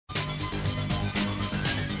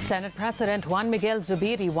Senate President Juan Miguel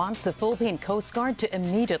Zubiri wants the Philippine Coast Guard to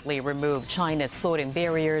immediately remove China's floating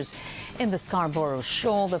barriers in the Scarborough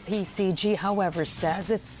Shoal. The PCG, however, says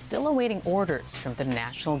it's still awaiting orders from the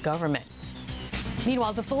national government.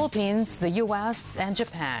 Meanwhile, the Philippines, the U.S., and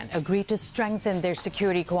Japan agreed to strengthen their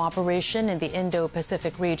security cooperation in the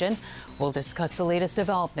Indo-Pacific region. We'll discuss the latest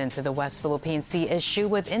developments in the West Philippine Sea issue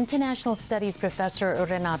with International Studies Professor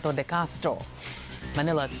Renato De Castro.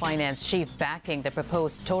 Manila's finance chief backing the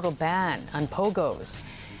proposed total ban on POGOs.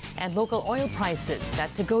 And local oil prices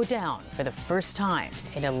set to go down for the first time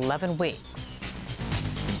in 11 weeks.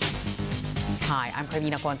 Hi, I'm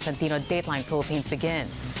Carmina Constantino. Dateline Philippines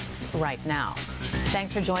begins right now.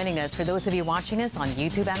 Thanks for joining us. For those of you watching us on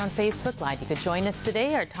YouTube and on Facebook, glad you could join us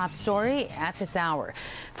today. Our top story at this hour.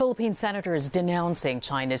 Philippine senators denouncing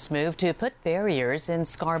China's move to put barriers in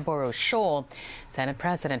Scarborough Shoal. Senate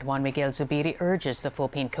President Juan Miguel Zubiri urges the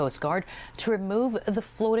Philippine Coast Guard to remove the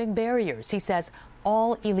floating barriers. He says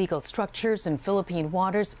all illegal structures in Philippine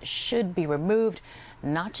waters should be removed,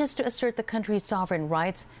 not just to assert the country's sovereign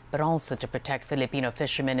rights, but also to protect Filipino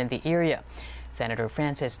fishermen in the area. Senator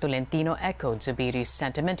Francis Tolentino echoed Zubiri's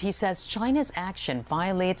sentiment. He says China's action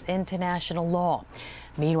violates international law.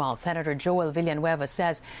 Meanwhile, Senator Joel Villanueva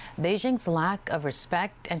says Beijing's lack of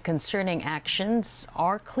respect and concerning actions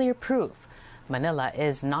are clear proof Manila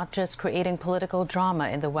is not just creating political drama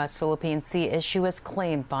in the West Philippine Sea issue as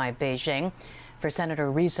claimed by Beijing. For Senator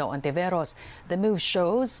Rizzo Ontiveros, the move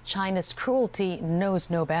shows China's cruelty knows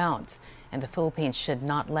no bounds, and the Philippines should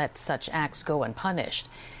not let such acts go unpunished.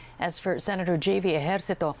 As for Senator J.V.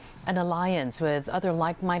 Ejercito, an alliance with other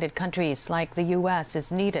like-minded countries like the U.S.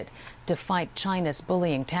 is needed to fight China's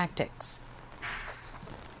bullying tactics.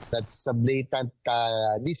 That's a blatant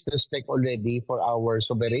disrespect already for our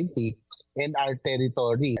sovereignty and our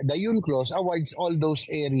territory. The UNCLOS awards all those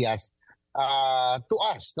areas to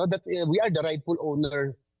us, no? That we are the rightful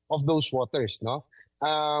owner of those waters. No,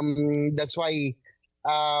 that's why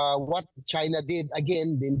what China did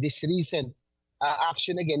again in this recent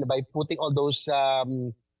action again by putting all those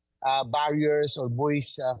barriers or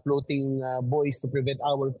buoys, floating buoys to prevent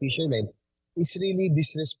our fishermen is really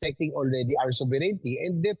disrespecting already our sovereignty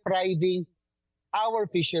and depriving our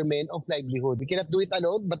fishermen of livelihood. We cannot do it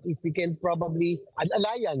alone, but if we can probably an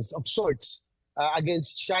alliance of sorts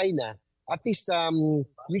against China, at least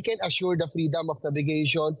we can assure the freedom of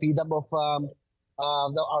navigation, freedom of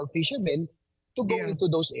our fishermen to go into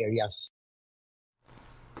those areas.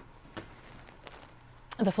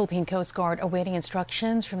 The Philippine Coast Guard awaiting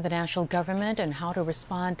instructions from the national government on how to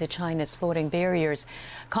respond to China's floating barriers.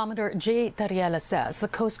 Commodore J. Tariela says the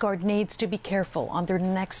Coast Guard needs to be careful on their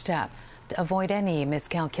next step to avoid any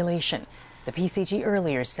miscalculation. The PCG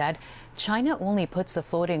earlier said China only puts the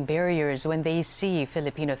floating barriers when they see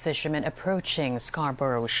Filipino fishermen approaching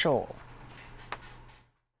Scarborough Shoal.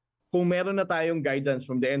 Kung meron na tayong guidance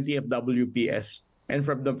from the NTFWPS and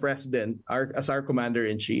from the President as our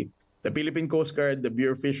Commander-in-Chief, the Philippine Coast Guard, the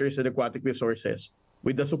Bureau of Fisheries and Aquatic Resources,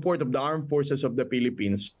 with the support of the Armed Forces of the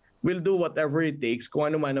Philippines, will do whatever it takes kung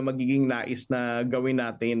ano man ang magiging nais na gawin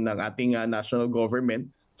natin ng ating national government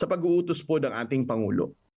sa pag-uutos po ng ating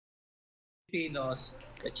Pangulo.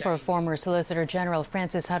 For former Solicitor General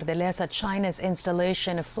Francis Hardilesa, China's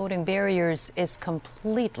installation of floating barriers is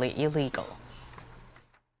completely illegal.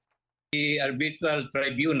 The Arbitral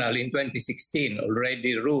Tribunal in 2016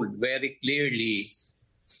 already ruled very clearly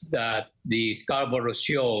that the Scarborough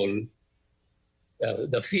Shoal,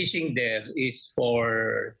 the fishing there is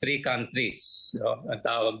for three countries. Ang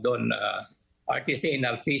tawag doon,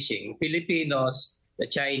 artisanal fishing. Filipinos, the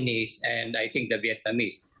Chinese, and I think the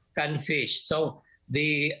Vietnamese can fish. So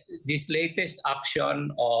this latest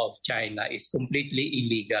action of China is completely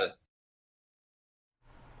illegal.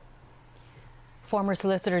 Former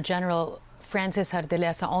Solicitor General Francis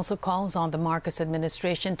Hardilesa also calls on the Marcos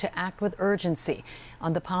administration to act with urgency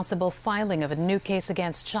on the possible filing of a new case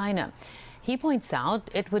against China. He points out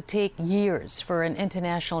it would take years for an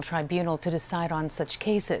international tribunal to decide on such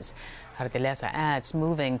cases. Hardilesa adds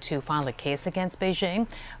moving to file a case against Beijing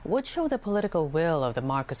would show the political will of the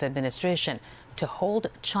Marcos administration to hold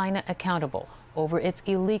China accountable over its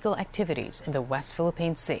illegal activities in the West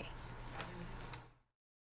Philippine Sea.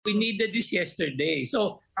 We needed this yesterday.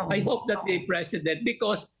 So I hope that the president,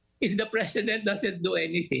 because if the president doesn't do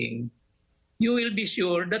anything, you will be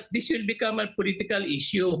sure that this will become a political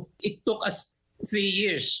issue. It took us 3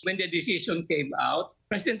 years. When the decision came out,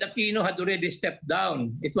 President Aquino had already stepped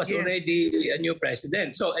down. It was already a new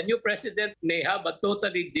president. So a new president may have a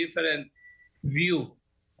totally different view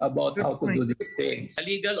about how to do these things. A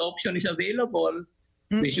legal option is available.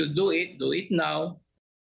 We should do it now.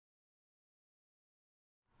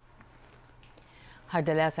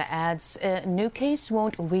 Hardalesa adds a new case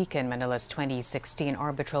won't weaken Manila's 2016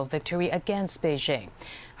 arbitral victory against Beijing.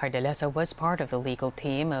 Hardalesa was part of the legal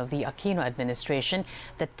team of the Aquino administration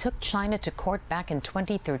that took China to court back in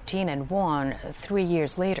 2013 and won 3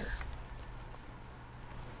 years later.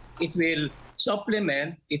 It will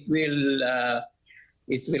supplement, it will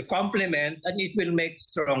complement, and it will make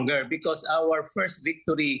stronger, because our first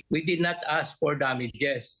victory, we did not ask for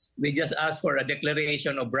damages. We just asked for a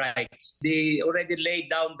declaration of rights. They already laid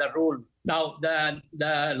down the rule. Now, the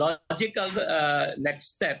logical next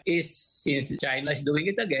step is, since China is doing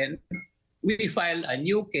it again, we file a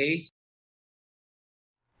new case.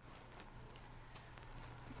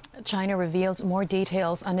 China reveals more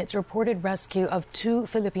details on its reported rescue of 2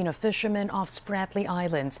 Filipino fishermen off Spratly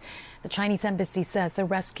Islands. The Chinese embassy says the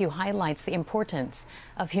rescue highlights the importance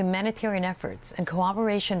of humanitarian efforts and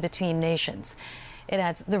cooperation between nations. It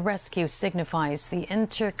adds the rescue signifies the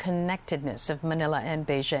interconnectedness of Manila and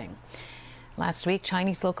Beijing. Last week,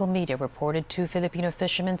 Chinese local media reported 2 Filipino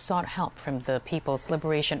fishermen sought help from the People's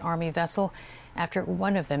Liberation Army vessel after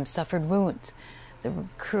one of them suffered wounds. The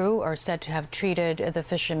crew are said to have treated the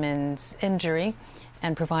fisherman's injury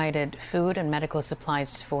and provided food and medical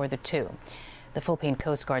supplies for the 2. The Philippine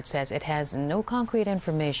Coast Guard says it has no concrete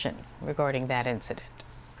information regarding that incident.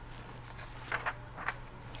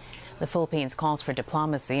 The Philippines calls for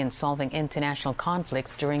diplomacy in solving international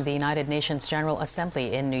conflicts during the United Nations General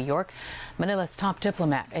Assembly in New York. Manila's top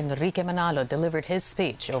diplomat, Enrique Manalo, delivered his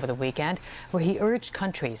speech over the weekend, where he urged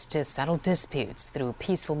countries to settle disputes through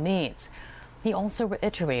peaceful means. He also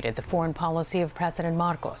reiterated the foreign policy of President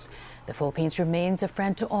Marcos. The Philippines remains a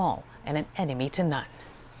friend to all and an enemy to none.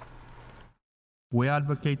 We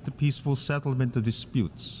advocate the peaceful settlement of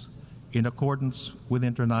disputes in accordance with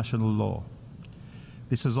international law.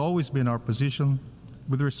 This has always been our position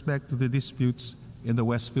with respect to the disputes in the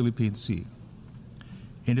West Philippine Sea.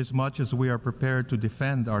 Inasmuch as we are prepared to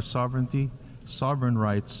defend our sovereignty, sovereign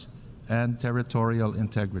rights, and territorial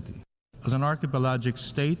integrity. As an archipelagic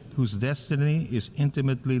state whose destiny is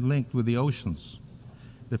intimately linked with the oceans,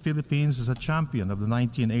 the Philippines is a champion of the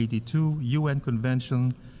 1982 UN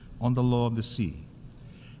Convention on the Law of the Sea.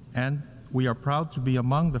 And we are proud to be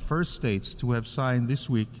among the first states to have signed this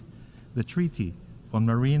week the Treaty on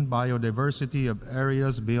Marine Biodiversity of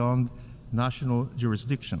Areas Beyond National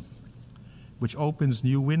Jurisdiction, which opens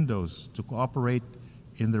new windows to cooperate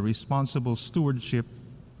in the responsible stewardship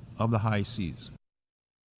of the high seas.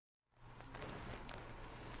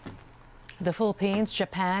 The Philippines,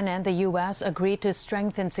 Japan, and the U.S. agreed to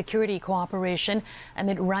strengthen security cooperation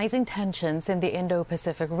amid rising tensions in the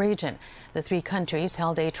Indo-Pacific region. The 3 countries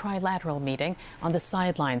held a trilateral meeting on the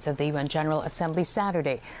sidelines of the UN General Assembly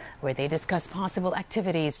Saturday, where they discussed possible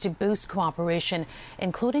activities to boost cooperation,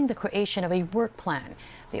 including the creation of a work plan.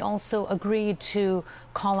 They also agreed to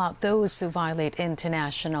call out those who violate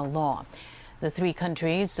international law. The 3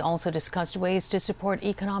 countries also discussed ways to support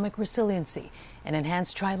economic resiliency and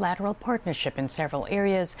enhance trilateral partnership in several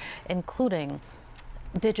areas, including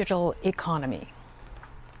digital economy.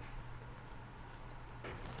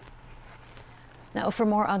 Now, for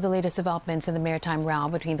more on the latest developments in the maritime row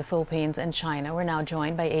between the Philippines and China, we're now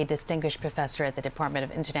joined by a distinguished professor at the Department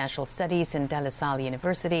of International Studies in De La Salle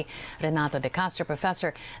University, Renato De Castro.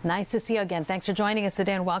 Professor, nice to see you again. Thanks for joining us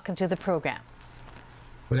today and welcome to the program.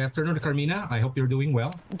 Good afternoon, Carmina. I hope you're doing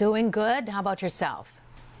well. Doing good. How about yourself?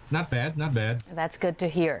 Not bad, not bad. That's good to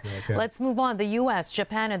hear. Okay. Let's move on. The U.S.,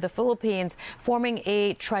 Japan, and the Philippines forming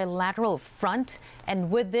a trilateral front, and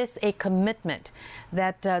with this, a commitment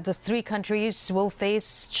that the 3 countries will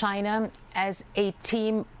face China as a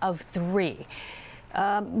team of 3.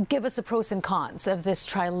 Give us the pros and cons of this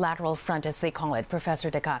trilateral front, as they call it, Professor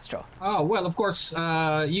De Castro. Oh, well, of course,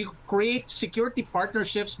 you create security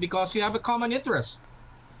partnerships because you have a common interest.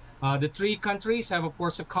 The 3 countries have, of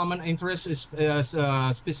course, a common interest,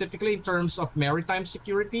 specifically in terms of maritime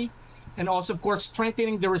security, and also, of course,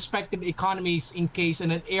 strengthening the respective economies in case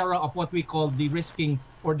in an era of what we call de-risking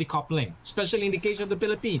or decoupling, especially in the case of the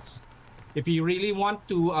Philippines. If you really want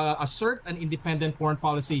to assert an independent foreign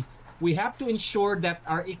policy, we have to ensure that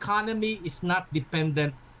our economy is not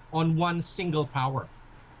dependent on one single power.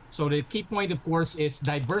 So the key point, of course, is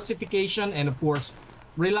diversification and, of course,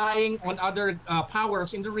 relying on other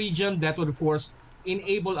powers in the region that would, of course,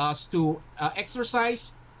 enable us to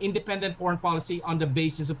exercise independent foreign policy on the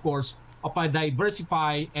basis, of course, of a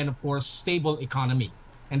diversified and, of course, stable economy.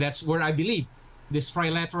 And that's where I believe this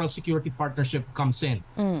trilateral security partnership comes in.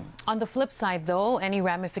 On the flip side, though, any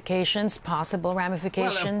ramifications, possible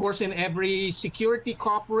ramifications? Well, of course, in every security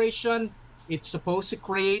cooperation, it's supposed to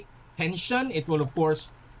create tension. It will, of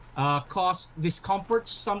course, cause discomfort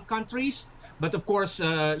to some countries. But of course,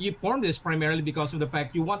 you form this primarily because of the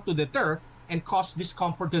fact you want to deter and cause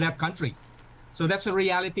discomfort to that country. So that's the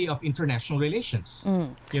reality of international relations.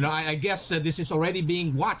 You know, I guess this is already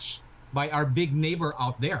being watched by our big neighbor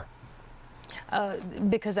out there.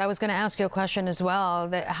 Because I was going to ask you a question as well,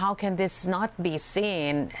 that how can this not be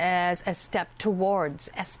seen as a step towards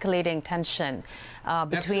escalating tension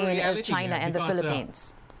between China and the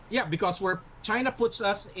Philippines? Yeah, because China puts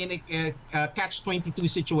us in a catch-22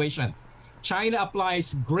 situation. China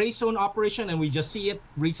applies gray zone operation, and we just see it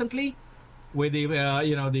recently with the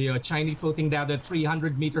the Chinese putting down the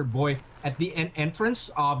 300-meter buoy at the entrance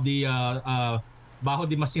of the Bajo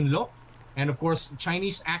de Masinloc. And of course,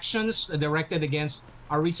 Chinese actions directed against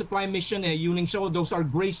our resupply mission at Yuningsho, those are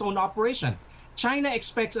gray zone operation. China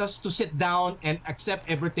expects us to sit down and accept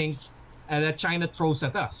everything that China throws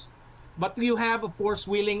at us. But you have, of course,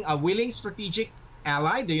 a willing strategic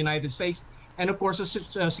ally, the United States, and of course,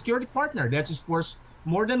 a security partner that is, of course,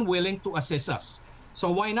 more than willing to assist us. So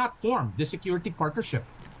why not form the security partnership?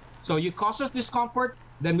 So you cause us discomfort,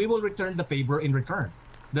 then we will return the favor in return.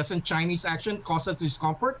 Doesn't Chinese action cause us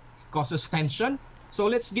discomfort? Causes tension. So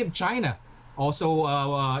let's give China also,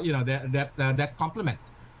 that compliment.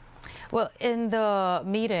 Well, in the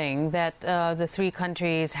meeting that the three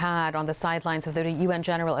countries had on the sidelines of the UN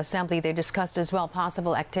General Assembly, they discussed as well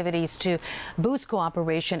possible activities to boost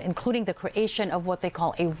cooperation, including the creation of what they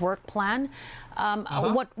call a work plan.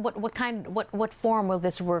 What form will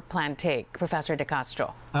this work plan take, Professor De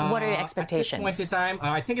Castro? What are your expectations? At this point in time,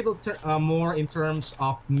 I think it will more in terms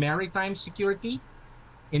of maritime security,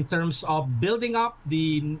 in terms of building up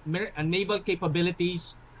the naval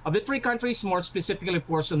capabilities of the three countries, more specifically, of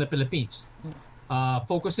course, on the Philippines.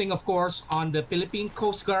 Focusing, of course, on the Philippine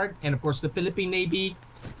Coast Guard and, of course, the Philippine Navy,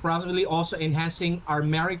 probably also enhancing our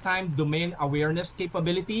maritime domain awareness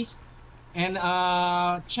capabilities. And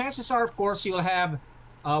chances are, of course, you'll have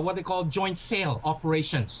what they call joint sail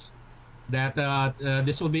operations. That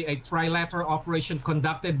this will be a trilateral operation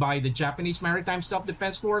conducted by the Japanese Maritime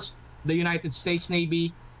Self-Defense Force, the United States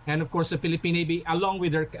Navy, and of course the Philippine Navy, along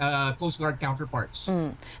with their Coast Guard counterparts.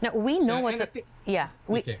 Now we know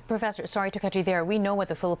Professor, sorry to cut you there. We know what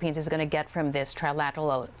the Philippines is going to get from this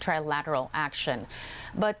trilateral action,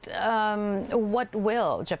 but what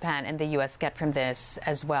will Japan and the U.S. get from this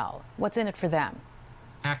as well? What's in it for them?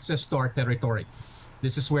 Access to our territory.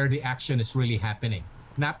 This is where the action is really happening.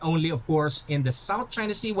 Not only, of course, in the South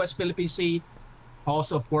China Sea, West Philippine Sea,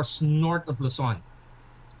 also, of course, north of Luzon,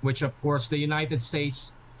 which, of course, the United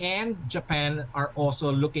States and Japan are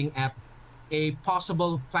also looking at a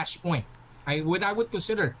possible flashpoint. I would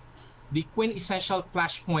consider the quintessential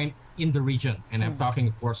flashpoint in the region, and I'm talking,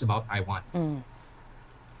 of course, about Taiwan.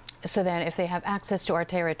 So then, if they have access to our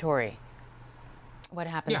territory, what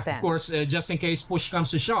happens then? Of course, just in case push comes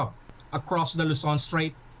to shove across the Luzon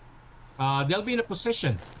Strait, they'll be in a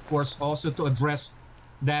position, of course, also to address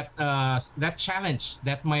that challenge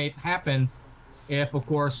that might happen if, of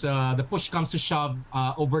course, the push comes to shove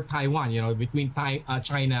over Taiwan, between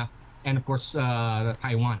China and, of course,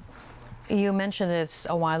 Taiwan. You mentioned this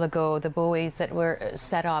a while ago, the buoys that were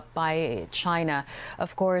set up by China.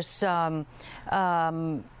 Of course,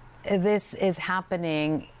 this is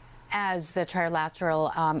happening as the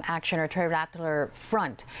trilateral action or trilateral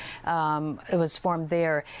front. It was formed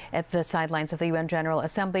there at the sidelines of the UN General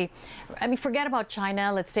Assembly. I mean, forget about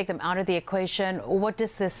China. Let's take them out of the equation. What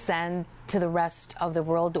does this send to the rest of the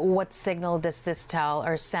world? What signal does this tell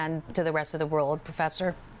or send to the rest of the world,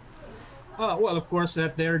 Professor? Well, of course,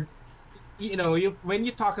 that they're, when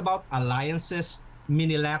you talk about alliances,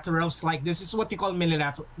 minilaterals like this is what you call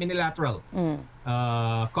minilateral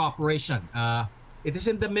cooperation. It is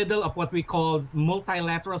in the middle of what we call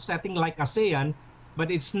multilateral setting like ASEAN,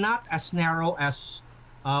 but it's not as narrow as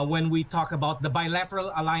when we talk about the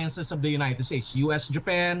bilateral alliances of the United States,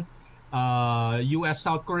 U.S.-Japan,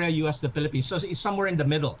 U.S.-South Korea, U.S. the Philippines. So it's somewhere in the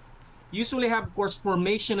middle. Usually have, of course,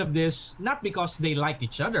 formation of this, not because they like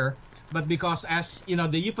each other, but because, as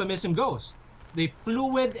the euphemism goes, the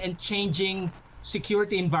fluid and changing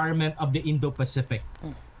security environment of the Indo-Pacific.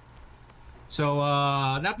 So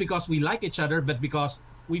not because we like each other, but because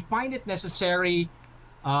we find it necessary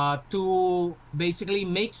to basically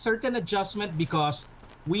make certain adjustment because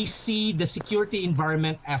we see the security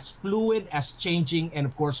environment as fluid, as changing, and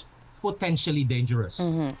of course, potentially dangerous.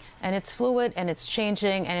 And it's fluid and it's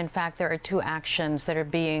changing. And in fact, there are two actions that are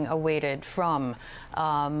being awaited from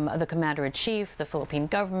the Commander-in-Chief, the Philippine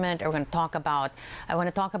government. I want to talk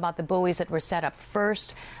about the buoys that were set up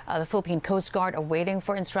first. The Philippine Coast Guard awaiting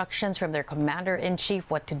for instructions from their Commander-in-Chief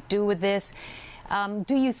what to do with this.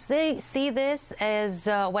 Do you see this as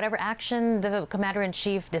whatever action the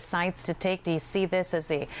Commander-in-Chief decides to take, do you see this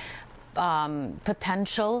as a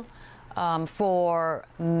potential for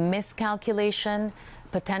miscalculation,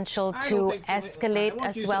 potential to escalate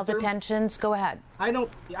as well the tensions? Go ahead. I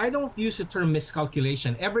don't use the term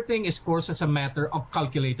miscalculation. Everything is, of course, as a matter of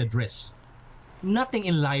calculated risk. Nothing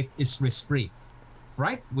in life is risk-free,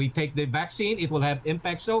 right? We take the vaccine, it will have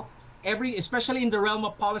impact. So especially in the realm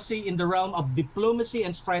of policy, in the realm of diplomacy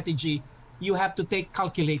and strategy, you have to take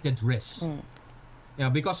calculated risks.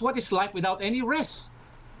 Because what is life without any risk?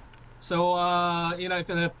 So, if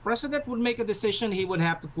the president would make a decision, he would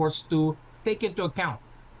have, of course, to take into account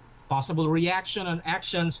possible reaction and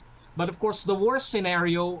actions. But of course, the worst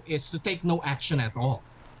scenario is to take no action at all.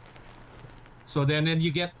 So then you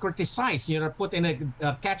get criticized. You're put in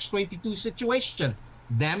a catch-22 situation.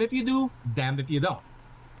 Damn if you do, damn if you don't.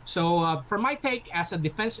 So from my take as a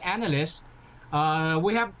defense analyst,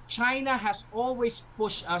 China has always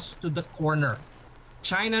pushed us to the corner.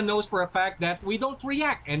 China knows for a fact that we don't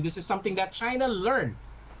react. And this is something that China learned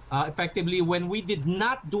effectively when we did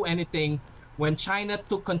not do anything when China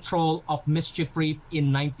took control of Mischief Reef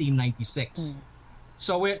in 1996.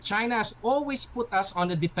 So China has always put us on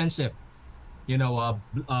the defensive,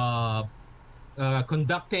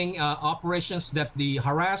 conducting operations that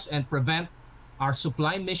harass and prevent our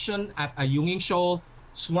supply mission at Ayungin Shoal,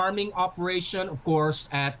 swarming operation, of course,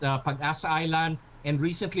 at Pag-asa Island, and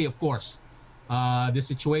recently, of course, the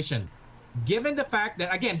situation. Given the fact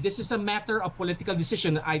that, again, this is a matter of political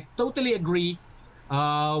decision, I totally agree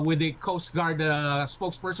with the Coast Guard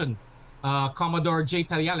spokesperson, Commodore J.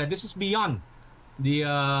 Taliala. This is beyond the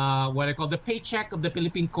what I call the paycheck of the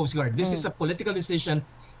Philippine Coast Guard. This is a political decision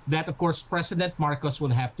that, of course, President Marcos will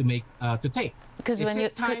have to make to take. Because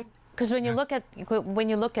when you look at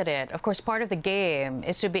it, of course, part of the game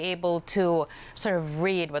is to be able to sort of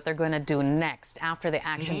read what they're going to do next after the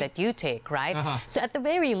action that you take, right? So at the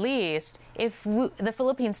very least, if the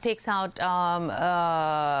Philippines takes out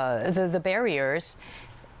the barriers,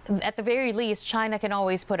 at the very least, China can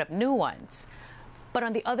always put up new ones. But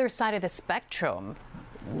on the other side of the spectrum,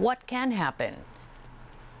 what can happen?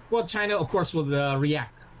 Well, China, of course, will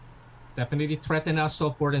react, definitely threaten us,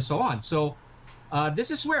 so forth and so on. So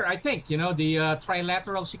this is where I think, the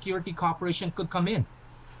trilateral security cooperation could come in.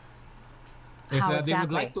 If they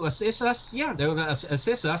would like to assist us, they would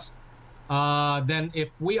assist us. Then if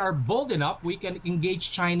we are bold enough, we can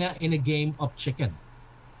engage China in a game of chicken.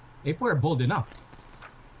 If we're bold enough.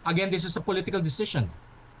 Again, this is a political decision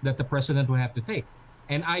that the president will have to take.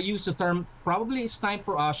 And I use the term, probably it's time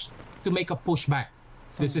for us to make a pushback.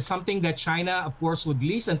 This is something that China, of course, would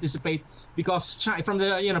least anticipate because from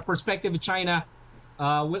the perspective of China,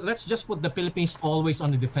 let's just put the Philippines always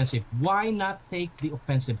on the defensive. Why not take the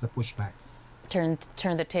offensive, the pushback? Turn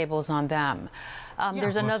the tables on them.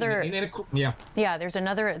 There's another.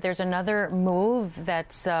 There's another move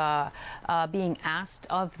that's being asked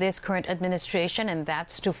of this current administration, and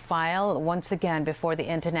that's to file once again before the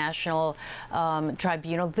International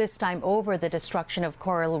Tribunal. This time over the destruction of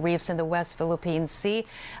coral reefs in the West Philippine Sea.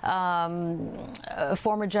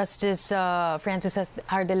 Former Justice Francis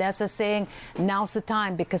Ardelesa saying now's the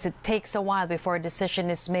time because it takes a while before a decision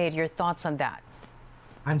is made. Your thoughts on that?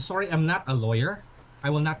 I'm sorry, I'm not a lawyer. I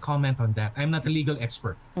will not comment on that. I'm not a legal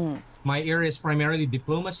expert. My area is primarily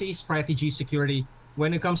diplomacy, strategy, security.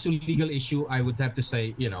 When it comes to legal issue, I would have to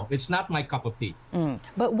say, it's not my cup of tea.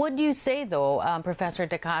 But would you say, though, Professor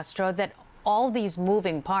De Castro, that all these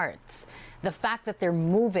moving parts, the fact that they're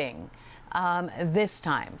moving this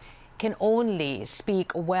time, can only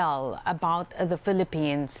speak well about the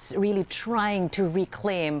Philippines really trying to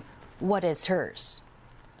reclaim what is hers?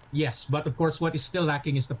 Yes, but of course, what is still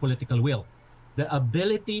lacking is the political will. The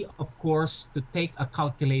ability, of course, to take a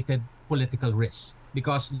calculated political risk.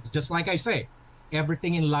 Because just like I say,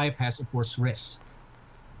 everything in life has, of course, risks.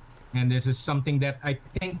 And this is something that I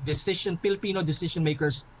think Filipino decision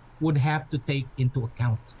makers would have to take into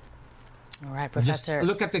account. All right, Professor. Just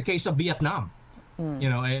look at the case of Vietnam.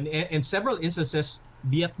 And in several instances,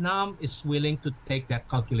 Vietnam is willing to take that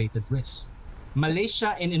calculated risk.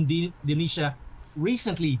 Malaysia and Indonesia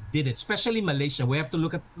recently did it, especially Malaysia. We have to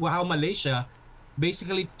look at how Malaysia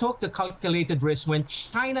basically took the calculated risk when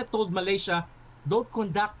China told Malaysia, don't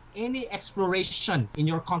conduct any exploration in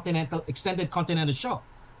your extended continental shelf.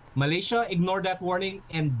 Malaysia ignored that warning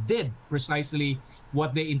and did precisely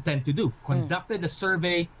what they intend to do. Conducted a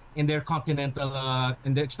survey in their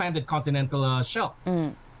expanded continental shelf.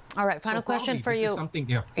 All right, final question for you.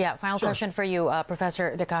 Final question for you,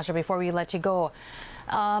 Professor De Castro, before we let you go.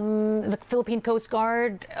 The Philippine Coast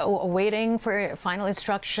Guard waiting for final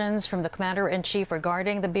instructions from the Commander-in-Chief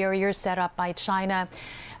regarding the barriers set up by China.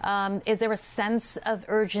 Is there a sense of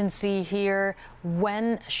urgency here?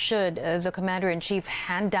 When should the Commander-in-Chief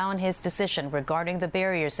hand down his decision regarding the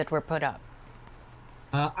barriers that were put up?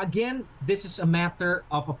 Again, this is a matter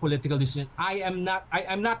of a political decision. I'm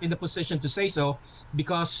not in the position to say so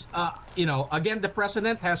because, again, the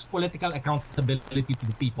president has political accountability to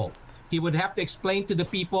the people. He would have to explain to the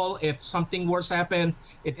people if something worse happened,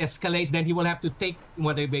 it escalates, then he will have to take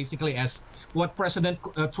what they basically, as what President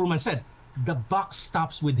Truman said, the buck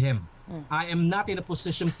stops with him. I am not in a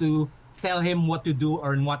position to tell him what to do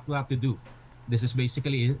or what not to do. This is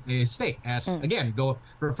basically his stake. Again,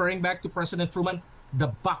 referring back to President Truman, the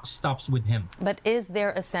buck stops with him. But is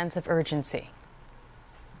there a sense of urgency?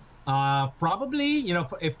 Probably,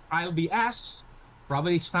 if I'll be asked,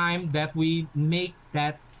 probably it's time that we make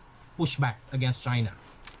that pushback against China.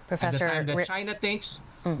 Professor, at the time that China thinks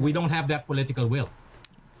we don't have that political will.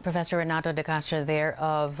 Professor Renato De Castro there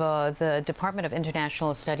of the Department of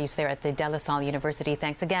International Studies there at the De La Salle University.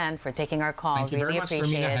 Thanks again for taking our call. Thank you really very much,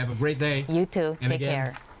 appreciate Romina. it. Have a great day. You too. And Take again,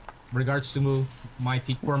 care. Regards to my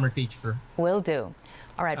former teacher. Will do.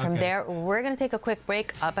 All right, from Okay. there, we're going to take a quick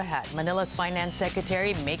break. Up ahead, Manila's finance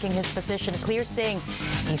secretary making his position clear, saying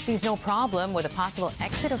he sees no problem with a possible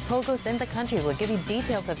exit of POGOs in the country. We'll give you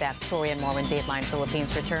details of that story and more when Dateline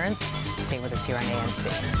Philippines returns. Stay with us here on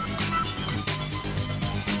ANC.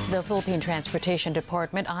 The Philippine Transportation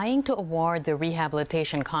Department eyeing to award the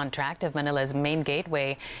rehabilitation contract of Manila's main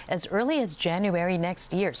gateway as early as January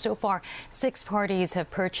next year. So far, 6 parties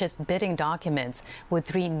have purchased bidding documents, with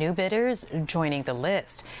 3 new bidders joining the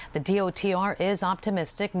list. The DOTR is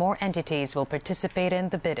optimistic more entities will participate in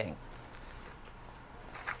the bidding.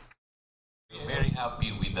 Very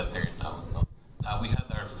happy with the turnout. No? We had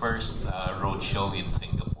our first roadshow in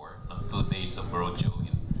Singapore, 2 days of roadshow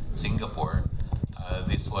in Singapore.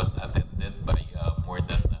 This was attended by more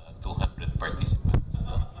than 200 participants.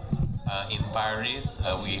 In Paris,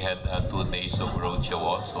 we had 2 days of roadshow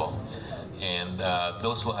also. And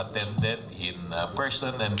those who attended in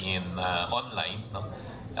person and in online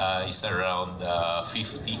is around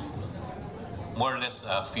 50. More or less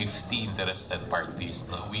 50 interested parties.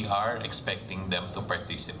 We are expecting them to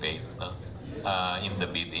participate in the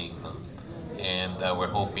bidding. And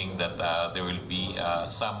we're hoping that there will be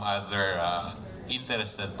some other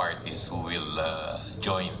interested parties who will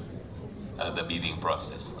join the bidding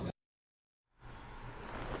process.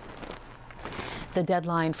 The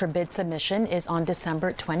deadline for bid submission is on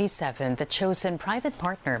December 27. The chosen private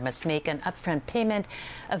partner must make an upfront payment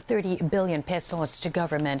of 30 billion pesos to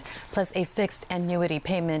government, plus a fixed annuity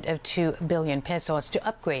payment of 2 billion pesos to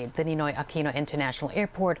upgrade the Ninoy Aquino International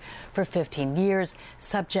Airport for 15 years,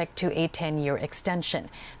 subject to a 10-year extension.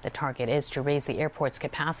 The target is to raise the airport's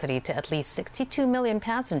capacity to at least 62 million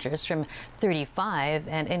passengers from 35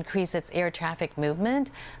 and increase its air traffic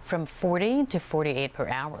movement from 40 to 48 per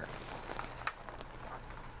hour.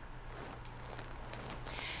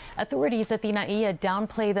 Authorities at the NAIA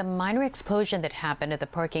downplay the minor explosion that happened at the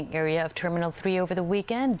parking area of Terminal 3 over the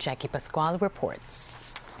weekend. Jackie Pascual reports.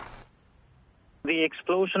 The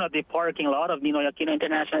explosion at the parking lot of Ninoy Aquino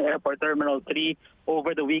International Airport Terminal 3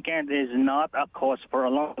 over the weekend is not a cause for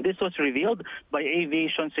alarm. This was revealed by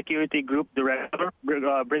Aviation Security Group Director,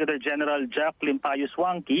 Brigadier General Jack Limpayos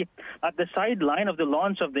Wangki, at the sideline of the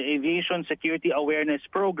launch of the Aviation Security Awareness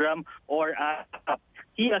Program, or ASAP.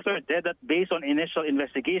 He asserted that based on initial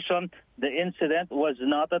investigation, the incident was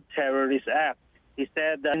not a terrorist act. He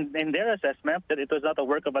said that in their assessment that it was not a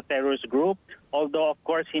work of a terrorist group, although, of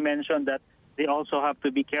course, he mentioned that they also have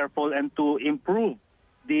to be careful and to improve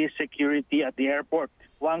the security at the airport.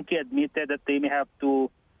 Wangki admitted that they may have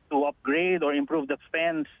to upgrade or improve the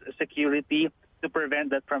fence security to prevent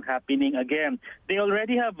that from happening again. They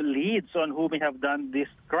already have leads on who may have done this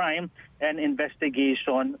crime, and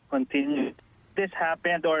investigation continues. This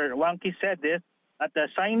happened, or Wangki said this, at the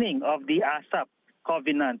signing of the ASAP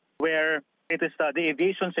covenant, where it is the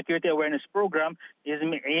Aviation Security Awareness Program is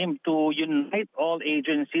aimed to unite all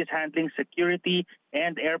agencies handling security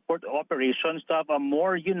and airport operations to have a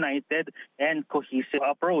more united and cohesive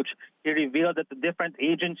approach. He revealed that the different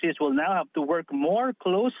agencies will now have to work more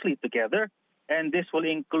closely together, and this will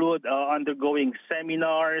include undergoing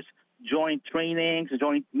seminars, joint trainings,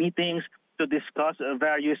 joint meetings to discuss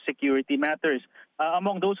various security matters.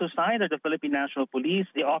 Among those who signed are the Philippine National Police,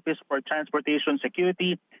 the Office for Transportation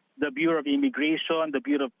Security, the Bureau of Immigration, the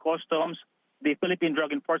Bureau of Customs, the Philippine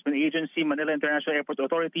Drug Enforcement Agency, Manila International Airport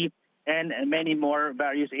Authority, and many more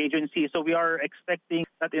various agencies. So we are expecting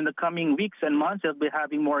that in the coming weeks and months, they'll be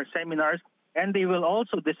having more seminars, and they will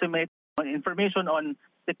also disseminate information on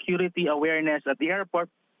security awareness at the airport.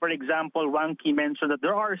 For example, Wang Qi mentioned that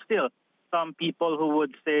there are still some people who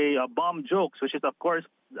would say bomb jokes, which is, of course,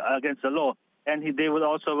 against the law. And they will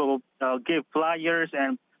also give flyers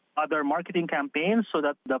and other marketing campaigns so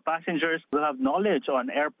that the passengers will have knowledge on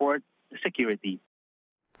airport security.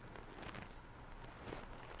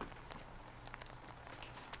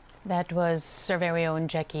 That was our very own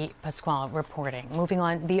Jackie Pascual reporting. Moving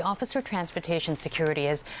on, the Office for Transportation Security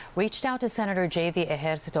has reached out to Senator J.V.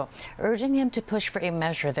 Ejercito, urging him to push for a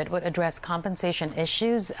measure that would address compensation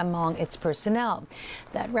issues among its personnel.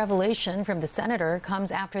 That revelation from the senator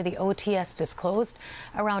comes after the OTS disclosed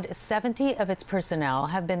around 70 of its personnel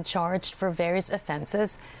have been charged for various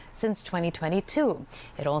offenses since 2022.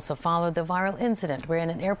 It also followed the viral incident wherein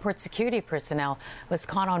an airport security personnel was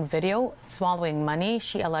caught on video swallowing money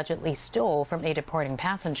she allegedly stole from a departing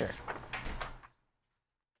passenger.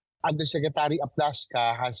 Undersecretary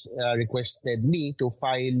Aplasca has requested me to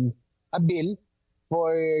file a bill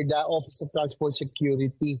for the Office of Transport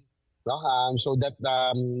Security, so that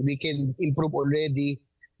we can improve already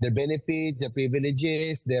their benefits, their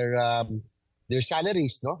privileges, their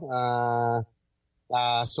salaries,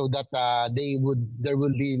 so that there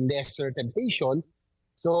will be lesser temptation.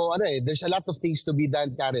 So there's a lot of things to be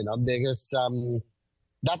done, Karen, because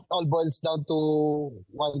that all boils down to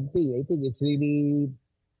one thing. I think it's really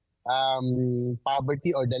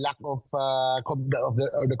poverty, or the lack of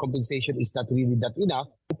the compensation is not really that enough.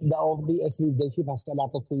 The OFDS leadership has a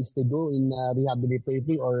lot of things to do in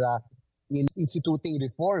rehabilitating or in instituting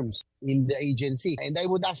reforms in the agency. And I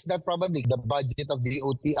would ask that probably the budget of the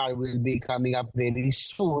OTR will be coming up very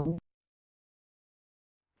soon.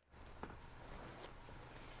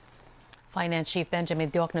 Finance Chief Benjamin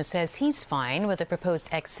Diokno says he's fine with the proposed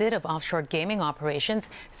exit of offshore gaming operations,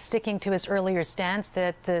 sticking to his earlier stance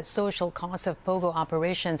that the social costs of POGO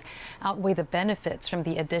operations outweigh the benefits from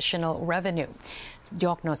the additional revenue.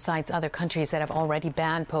 Diokno cites other countries that have already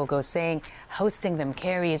banned POGO, saying hosting them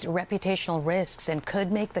carries reputational risks and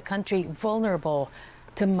could make the country vulnerable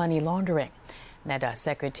to money laundering. NEDA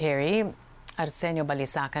Secretary Arsenio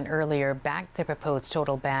Balisacan earlier backed the proposed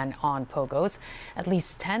total ban on POGOs. At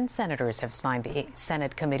least 10 senators have signed the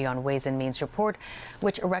Senate Committee on Ways and Means report,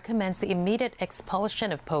 which recommends the immediate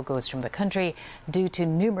expulsion of POGOs from the country due to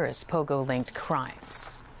numerous POGO-linked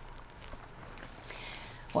crimes.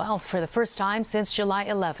 Well, for the first time since July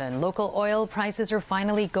 11, local oil prices are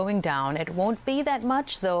finally going down. It won't be that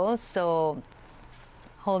much, though, so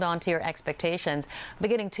hold on to your expectations.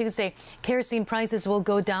 Beginning Tuesday, kerosene prices will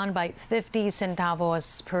go down by 50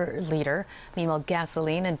 centavos per liter. Meanwhile,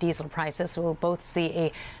 gasoline and diesel prices will both see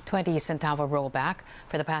a 20 centavo rollback.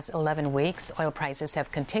 For the past 11 weeks, oil prices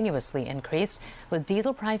have continuously increased, with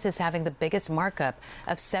diesel prices having the biggest markup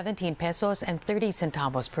of 17 pesos and 30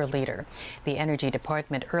 centavos per liter. The Energy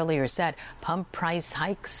Department earlier said pump price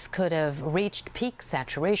hikes could have reached peak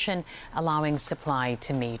saturation, allowing supply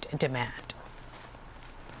to meet demand.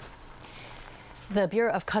 The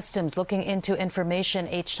Bureau of Customs looking into information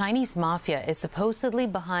a Chinese mafia is supposedly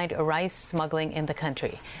behind rice smuggling in the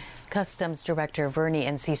country. Customs Director Vernie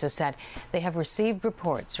Enciso said they have received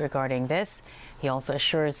reports regarding this. He also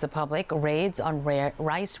assures the public raids on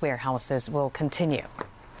rice warehouses will continue.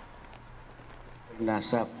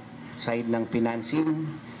 Nasa side ng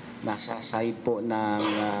financing, nasa side po ng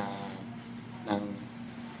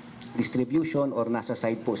distribution, or nasa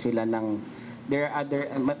side po sila ng there are other,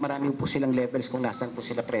 marami po silang levels kung nasan po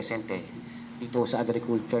sila present dito sa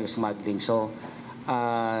agricultural smuggling. So,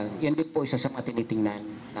 yan din po isa sa mga tinitingnan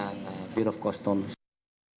ng Bureau of Customs.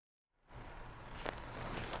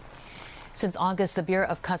 Since August, the Bureau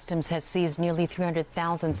of Customs has seized nearly 300,000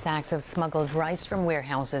 sacks of smuggled rice from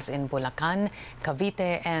warehouses in Bulacan,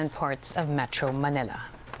 Cavite, and parts of Metro Manila.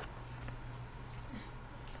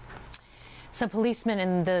 Some policemen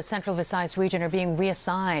in the Central Visayas region are being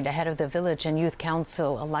reassigned ahead of the Village and Youth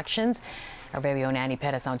Council elections. Our very own Annie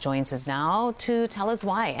Perez now joins us now to tell us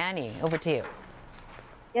why. Annie, over to you.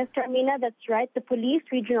 Yes, Carmina, that's right. The Police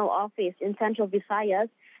Regional Office in Central Visayas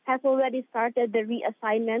has already started the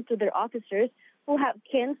reassignment to their officers who have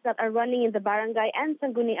kins that are running in the barangay and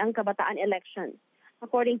Sangguniang Kabataan elections.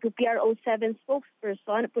 According to PRO7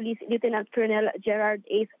 spokesperson, Police Lieutenant Colonel Gerard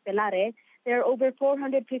A. Pelare, there are over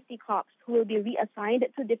 450 cops who will be reassigned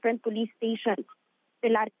to different police stations.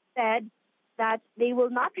 Pelare said that they will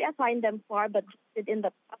not reassign them far, but in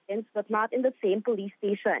the province, but not in the same police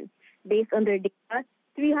station. Based on their data,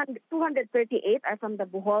 238 are from the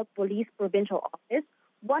Bohol Police Provincial Office,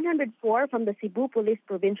 104 from the Cebu Police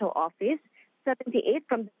Provincial Office, 78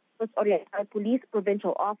 from the Negros Oriental Police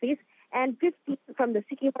Provincial Office, and 15 from the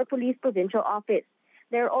Siquijor Police Provincial Office.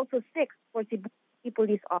 There are also 6 for Cebu City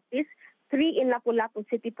Police Office, 3 in Lapu-Lapu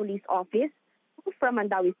City Police Office, 2 from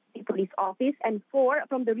Mandawi City Police Office, and 4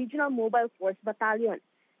 from the Regional Mobile Force Battalion.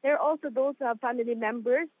 There are also those family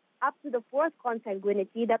members up to the 4th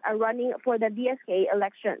consanguinity that are running for the DSK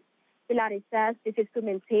elections. Pilares says this is to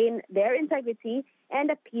maintain their integrity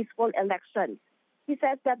and a peaceful election. He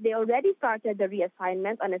says that they already started the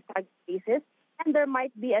reassignment on a staggered basis, and there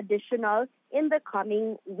might be additional in the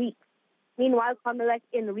coming weeks. Meanwhile, COMELEC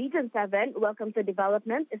in Region 7 welcomes the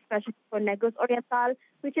development, especially for Negros Oriental,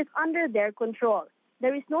 which is under their control.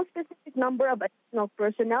 There is no specific number of additional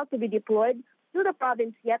personnel to be deployed to the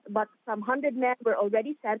province yet, but some 100 men were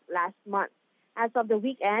already sent last month. As of the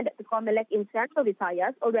weekend, the COMELEC in Central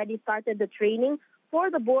Visayas already started the training for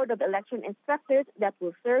the Board of Election Inspectors that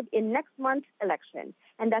will serve in next month's election.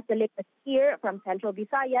 And that's the latest here from Central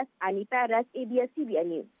Visayas. Annie Perez, ABS-CBN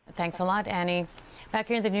News. Thanks a lot, Annie. Back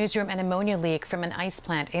here in the newsroom, an ammonia leak from an ice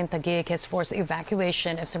plant in Taguig has forced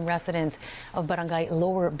evacuation of some residents of Barangay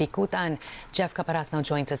Lower Bicutan. Jeff Caparas now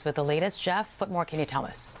joins us with the latest. Jeff, what more can you tell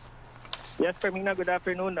us? Yes, Carmina, good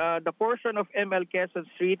afternoon. The portion of ML Quezon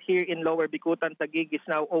Street here in Lower Bicutan, Taguig is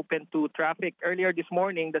now open to traffic. Earlier this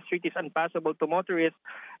morning, the street is unpassable to motorists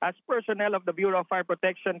as personnel of the Bureau of Fire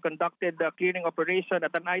Protection conducted the clearing operation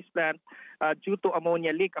at an ice plant due to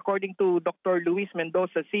ammonia leak. According to Dr. Luis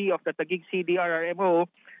Mendoza, CEO of the Taguig CDRRMO,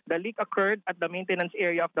 the leak occurred at the maintenance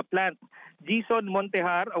area of the plant. Jason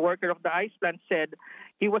Montejar, a worker of the ice plant, said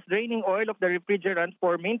he was draining oil of the refrigerant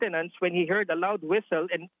for maintenance when he heard a loud whistle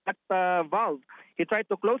and at the valve. He tried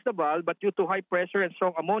to close the valve, but due to high pressure and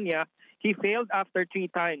strong ammonia, he failed after 3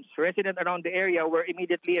 times. Residents around the area were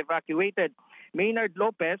immediately evacuated. Maynard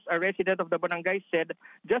Lopez, a resident of the barangay, said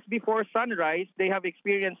just before sunrise, they have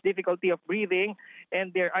experienced difficulty of breathing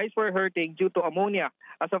and their eyes were hurting due to ammonia.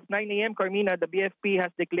 As of 9 a.m., Carmina, the BFP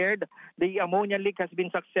has declared the ammonia leak has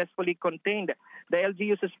been successfully contained. The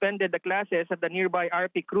LGU suspended the classes at the nearby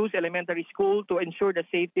RP Cruz Elementary School to ensure the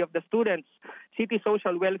safety of the students. City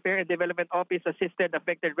Social Welfare and Development Office assisted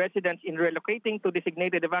affected residents in relocating to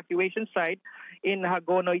designated evacuation site in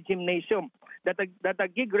Hagonoy Gymnasium. The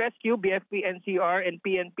Taguig Rescue, BFP, NCR, and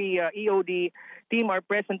PNP EOD team are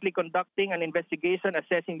presently conducting an investigation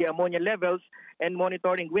assessing the ammonia levels and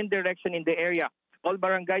monitoring wind direction in the area. All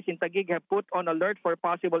barangays in Taguig have put on alert for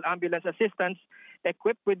possible ambulance assistance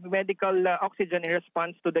equipped with medical oxygen in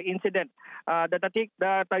response to the incident. The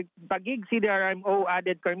Taguig CDRMO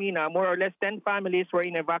added, Carmina, more or less 10 families were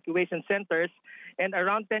in evacuation centers and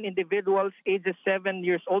around 10 individuals ages 7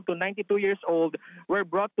 years old to 92 years old were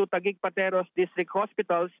brought to Taguig Pateros district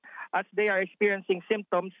hospitals as they are experiencing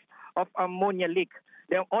symptoms of ammonia leak.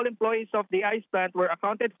 All employees of the ice plant were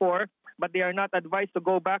accounted for, but they are not advised to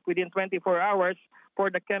go back within 24 hours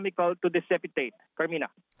for the chemical to dissipate. Carmina.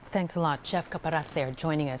 Thanks a lot. Jeff Caparas there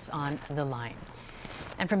joining us on the line.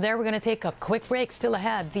 And from there, we're going to take a quick break. Still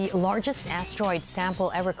ahead, the largest asteroid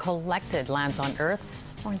sample ever collected lands on Earth.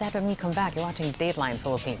 More on that when we come back. You're watching Dateline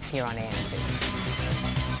Philippines here on ANC.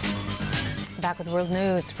 Back with world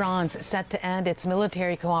news. France set to end its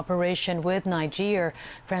military cooperation with Niger.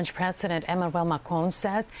 French President Emmanuel Macron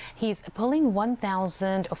says he's pulling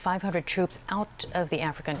 1,500 troops out of the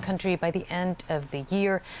African country by the end of the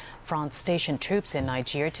year. France stationed troops in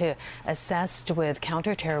Niger to assist with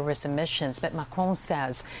counter-terrorism missions, but Macron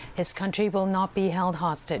says his country will not be held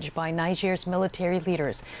hostage by Niger's military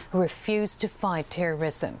leaders who refuse to fight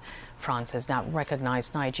terrorism. France has not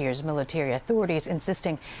recognized Niger's military authorities,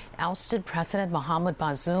 insisting ousted President Mohamed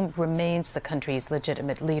Bazoum remains the country's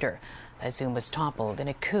legitimate leader. Bazoum was toppled in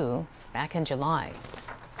a coup back in July.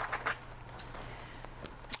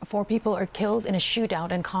 4 people are killed in a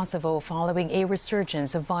shootout in Kosovo following a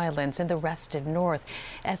resurgence of violence in the restive north.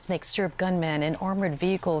 Ethnic Serb gunmen in armored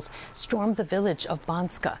vehicles stormed the village of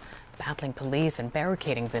Banska, battling police and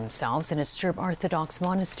barricading themselves in a Serb Orthodox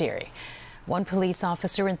monastery. 1 police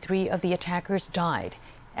officer and 3 of the attackers died.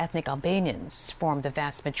 Ethnic Albanians form the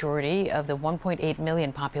vast majority of the 1.8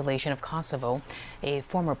 million population of Kosovo, a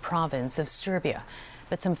former province of Serbia.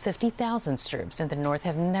 But some 50,000 Serbs in the north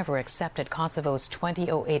have never accepted Kosovo's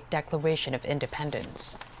 2008 Declaration of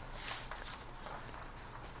Independence.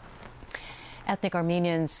 Ethnic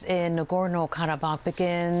Armenians in Nagorno-Karabakh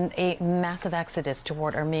begin a massive exodus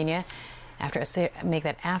toward Armenia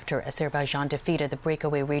after Azerbaijan defeated the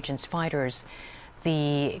breakaway region's fighters.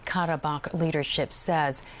 The Karabakh leadership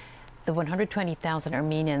says The 120,000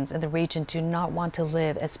 Armenians in the region do not want to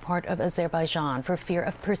live as part of Azerbaijan for fear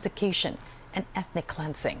of persecution and ethnic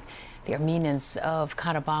cleansing. The Armenians of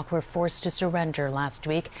Karabakh were forced to surrender last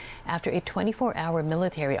week after a 24-hour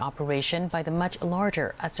military operation by the much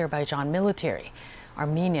larger Azerbaijan military.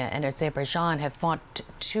 Armenia and Azerbaijan have fought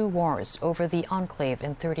 2 wars over the enclave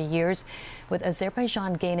in 30 years, with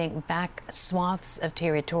Azerbaijan gaining back swaths of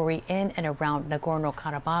territory in and around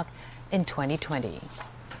Nagorno-Karabakh in 2020.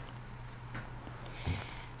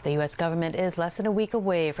 The U.S. government is less than a week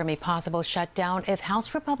away from a possible shutdown if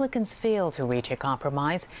House Republicans fail to reach a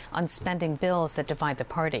compromise on spending bills that divide the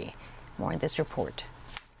party. More in this report.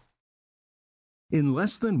 In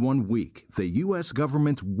less than 1 week, the U.S.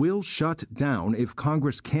 government will shut down if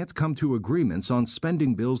Congress can't come to agreements on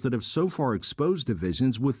spending bills that have so far exposed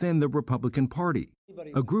divisions within the Republican Party.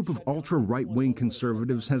 A group of ultra-right-wing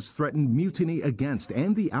conservatives has threatened mutiny against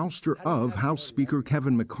and the ouster of House Speaker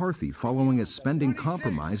Kevin McCarthy following a spending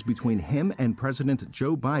compromise between him and President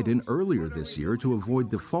Joe Biden earlier this year to avoid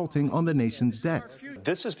defaulting on the nation's debt.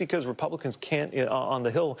 This is because Republicans on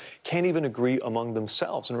the Hill can't even agree among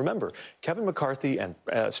themselves. And remember, Kevin McCarthy and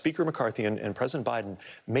Speaker McCarthy and President Biden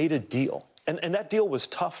made a deal. And that deal was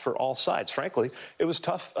tough for all sides. Frankly, it was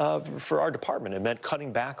tough for our department. It meant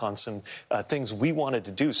cutting back on some things we wanted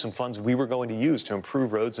to do, some funds we were going to use to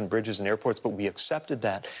improve roads and bridges and airports. But we accepted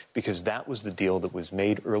that because that was the deal that was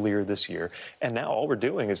made earlier this year. And now all we're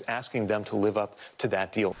doing is asking them to live up to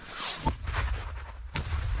that deal.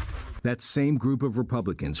 That same group of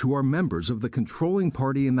Republicans who are members of the controlling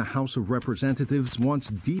party in the House of Representatives wants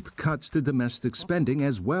deep cuts to domestic spending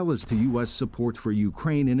as well as to U.S. support for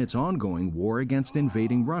Ukraine in its ongoing war against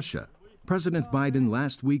invading Russia. President Biden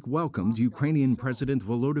last week welcomed Ukrainian President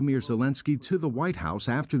Volodymyr Zelensky to the White House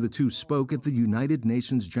after the two spoke at the United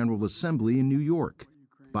Nations General Assembly in New York.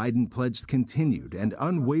 Biden pledged continued and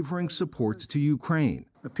unwavering support to Ukraine.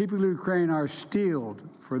 The people of Ukraine are steeled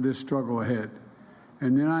for this struggle ahead.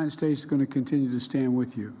 And the United States is going to continue to stand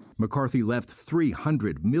with you. McCarthy left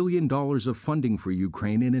 $300 million of funding for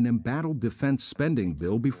Ukraine in an embattled defense spending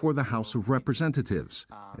bill before the House of Representatives.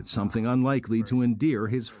 It's something unlikely to endear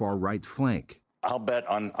his far-right flank. I'll bet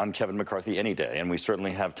on Kevin McCarthy any day, and we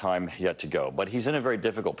certainly have time yet to go. But he's in a very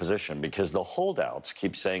difficult position because the holdouts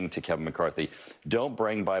keep saying to Kevin McCarthy, don't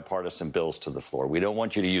bring bipartisan bills to the floor. We don't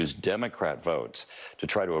want you to use Democrat votes to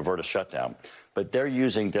try to avert a shutdown. But they're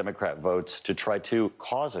using Democrat votes to try to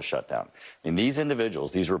cause a shutdown. I mean, these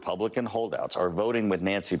individuals, these Republican holdouts, are voting with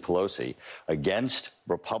Nancy Pelosi against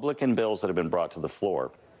Republican bills that have been brought to the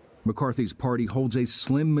floor. McCarthy's party holds a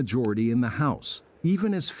slim majority in the House.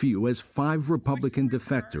 Even as few as 5 Republican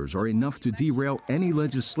defectors are enough to derail any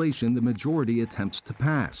legislation the majority attempts to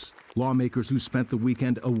pass. Lawmakers who spent the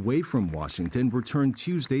weekend away from Washington returned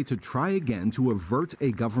Tuesday to try again to avert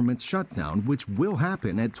a government shutdown, which will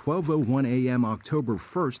happen at 12:01 a.m. October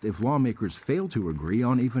 1st if lawmakers fail to agree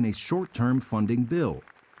on even a short-term funding bill.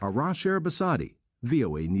 Arash Arabasadi,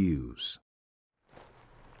 VOA News.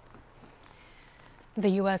 The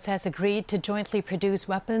U.S. has agreed to jointly produce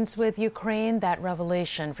weapons with Ukraine. That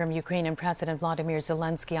revelation from Ukrainian President Volodymyr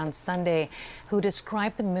Zelensky on Sunday, who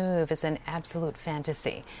described the move as an absolute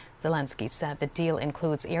fantasy. Zelensky said the deal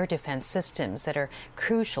includes air defense systems that are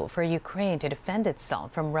crucial for Ukraine to defend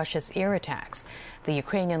itself from Russia's air attacks. The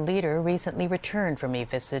Ukrainian leader recently returned from a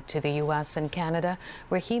visit to the U.S. and Canada,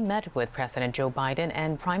 where he met with President Joe Biden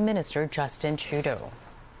and Prime Minister Justin Trudeau.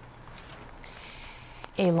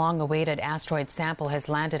 A long-awaited asteroid sample has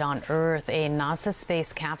landed on Earth. A NASA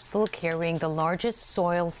space capsule carrying the largest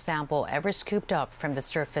soil sample ever scooped up from the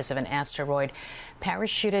surface of an asteroid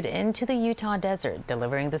parachuted into the Utah desert,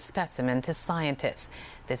 delivering the specimen to scientists.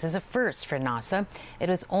 This is a first for NASA. It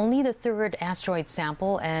was only the 3rd asteroid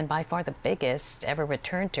sample and by far the biggest ever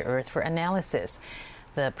returned to Earth for analysis.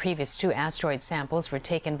 The previous 2 asteroid samples were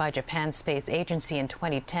taken by Japan's space agency in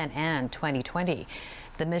 2010 and 2020.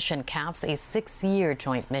 The mission caps a 6-year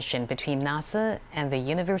joint mission between NASA and the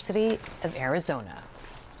University of Arizona.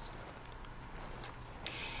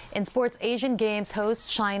 In sports, Asian Games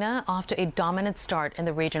host China off to a dominant start in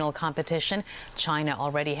the regional competition. China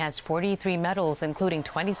already has 43 medals, including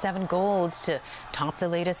 27 golds, to top the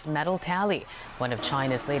latest medal tally. One of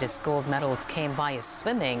China's latest gold medals came via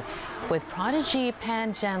swimming, with prodigy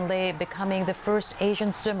Pan Jianlei becoming the first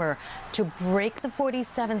Asian swimmer to break the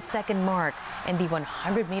 47-second mark in the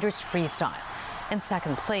 100 meters freestyle. In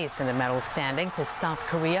second place in the medal standings is South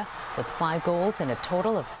Korea with 5 golds and a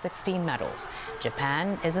total of 16 medals.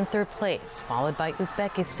 Japan is in 3rd place, followed by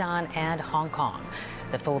Uzbekistan and Hong Kong.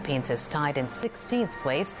 The Philippines is tied in 16th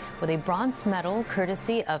place with a bronze medal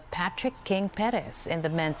courtesy of Patrick King Perez in the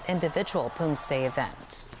men's individual Poomsae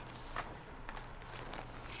event.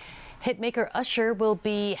 Hitmaker Usher will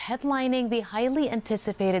be headlining the highly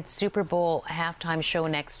anticipated Super Bowl halftime show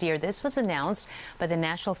next year. This was announced by the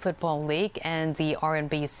National Football League and the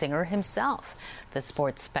R&B singer himself. The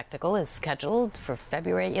sports spectacle is scheduled for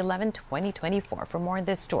February 11, 2024. For more on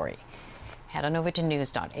this story, head on over to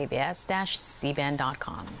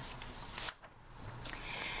news.abs-cbn.com.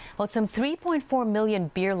 Well, some 3.4 million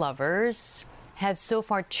beer lovers have so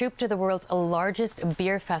far trooped to the world's largest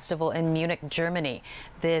beer festival in Munich, Germany.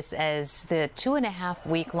 This as the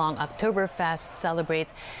 2.5-week-long Oktoberfest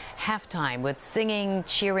celebrates halftime with singing,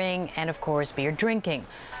 cheering, and of course, beer drinking.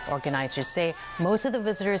 Organizers say most of the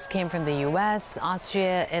visitors came from the U.S.,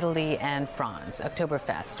 Austria, Italy, and France.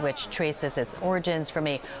 Oktoberfest, which traces its origins from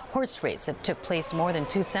a horse race that took place more than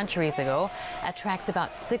 2 centuries ago, attracts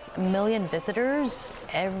about 6 million visitors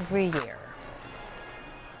every year.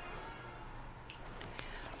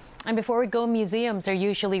 And before we go, museums are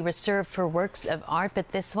usually reserved for works of art,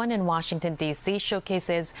 but this one in Washington, D.C.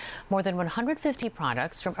 showcases more than 150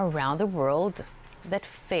 products from around the world that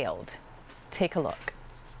failed. Take a look.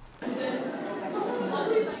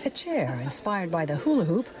 A chair inspired by the hula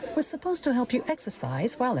hoop was supposed to help you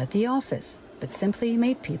exercise while at the office, but simply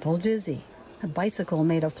made people dizzy. A bicycle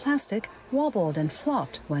made of plastic wobbled and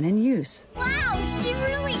flopped when in use. Wow, she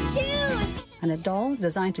really chews! And a doll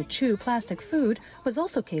designed to chew plastic food was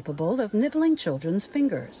also capable of nibbling children's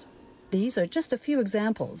fingers. These are just a few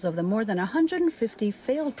examples of the more than 150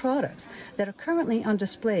 failed products that are currently on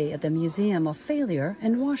display at the Museum of Failure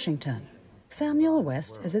in Washington. Samuel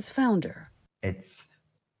West is its founder. It's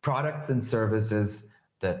products and services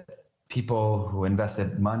that people who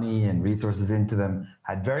invested money and resources into them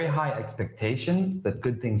had very high expectations that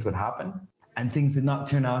good things would happen, and things did not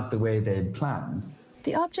turn out the way they'd planned.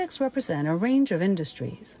 The objects represent a range of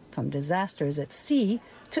industries, from disasters at sea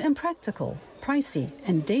to impractical, pricey,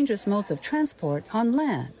 and dangerous modes of transport on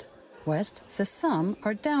land. West says some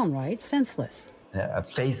are downright senseless. A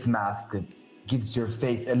face mask that gives your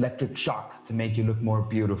face electric shocks to make you look more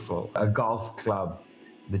beautiful. A golf club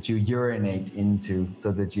that you urinate into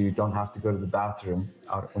so that you don't have to go to the bathroom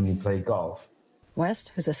out when you play golf.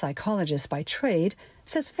 West, who's a psychologist by trade,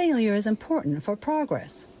 says failure is important for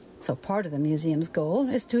progress. So part of the museum's goal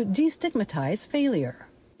is to destigmatize failure.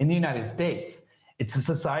 In the United States, it's a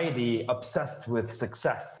society obsessed with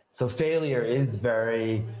success. So failure is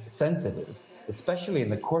very sensitive, especially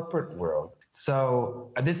in the corporate world.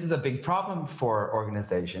 So this is a big problem for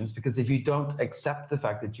organizations, because if you don't accept the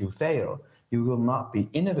fact that you fail, you will not be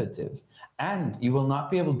innovative and you will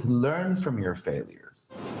not be able to learn from your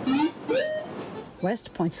failures.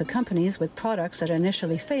 West points to companies with products that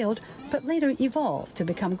initially failed but later evolved to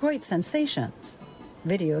become great sensations.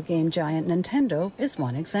 Video game giant Nintendo is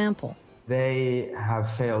one example. They have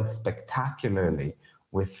failed spectacularly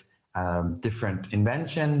with different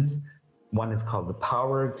inventions. One is called the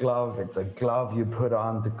Power Glove. It's a glove you put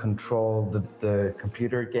on to control the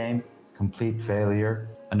computer game. Complete failure.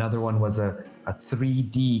 Another one was a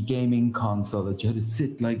 3D gaming console that you had to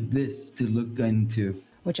sit like this to look into,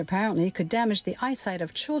 which apparently could damage the eyesight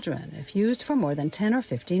of children if used for more than 10 or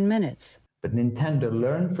 15 minutes. But Nintendo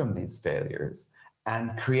learned from these failures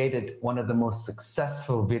and created one of the most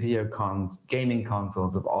successful gaming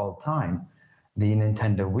consoles of all time, the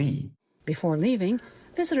Nintendo Wii. Before leaving,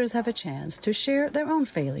 visitors have a chance to share their own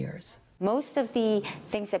failures. Most of the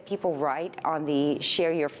things that people write on the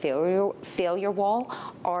Share Your Failure wall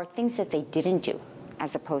are things that they didn't do,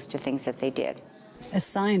 as opposed to things that they did. A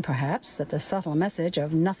sign, perhaps, that the subtle message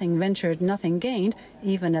of nothing ventured, nothing gained,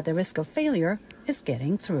 even at the risk of failure, is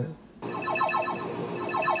getting through.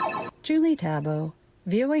 Julie Tabo,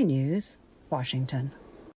 VOA News, Washington.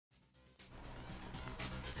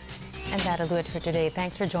 And that'll do it for today.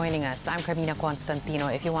 Thanks for joining us. I'm Carmina Constantino.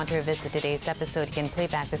 If you want to revisit today's episode, you can play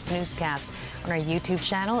back this newscast on our YouTube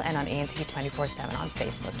channel and on ANT 24/7 on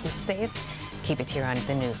Facebook. Keep safe. Keep it here on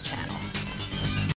the News Channel.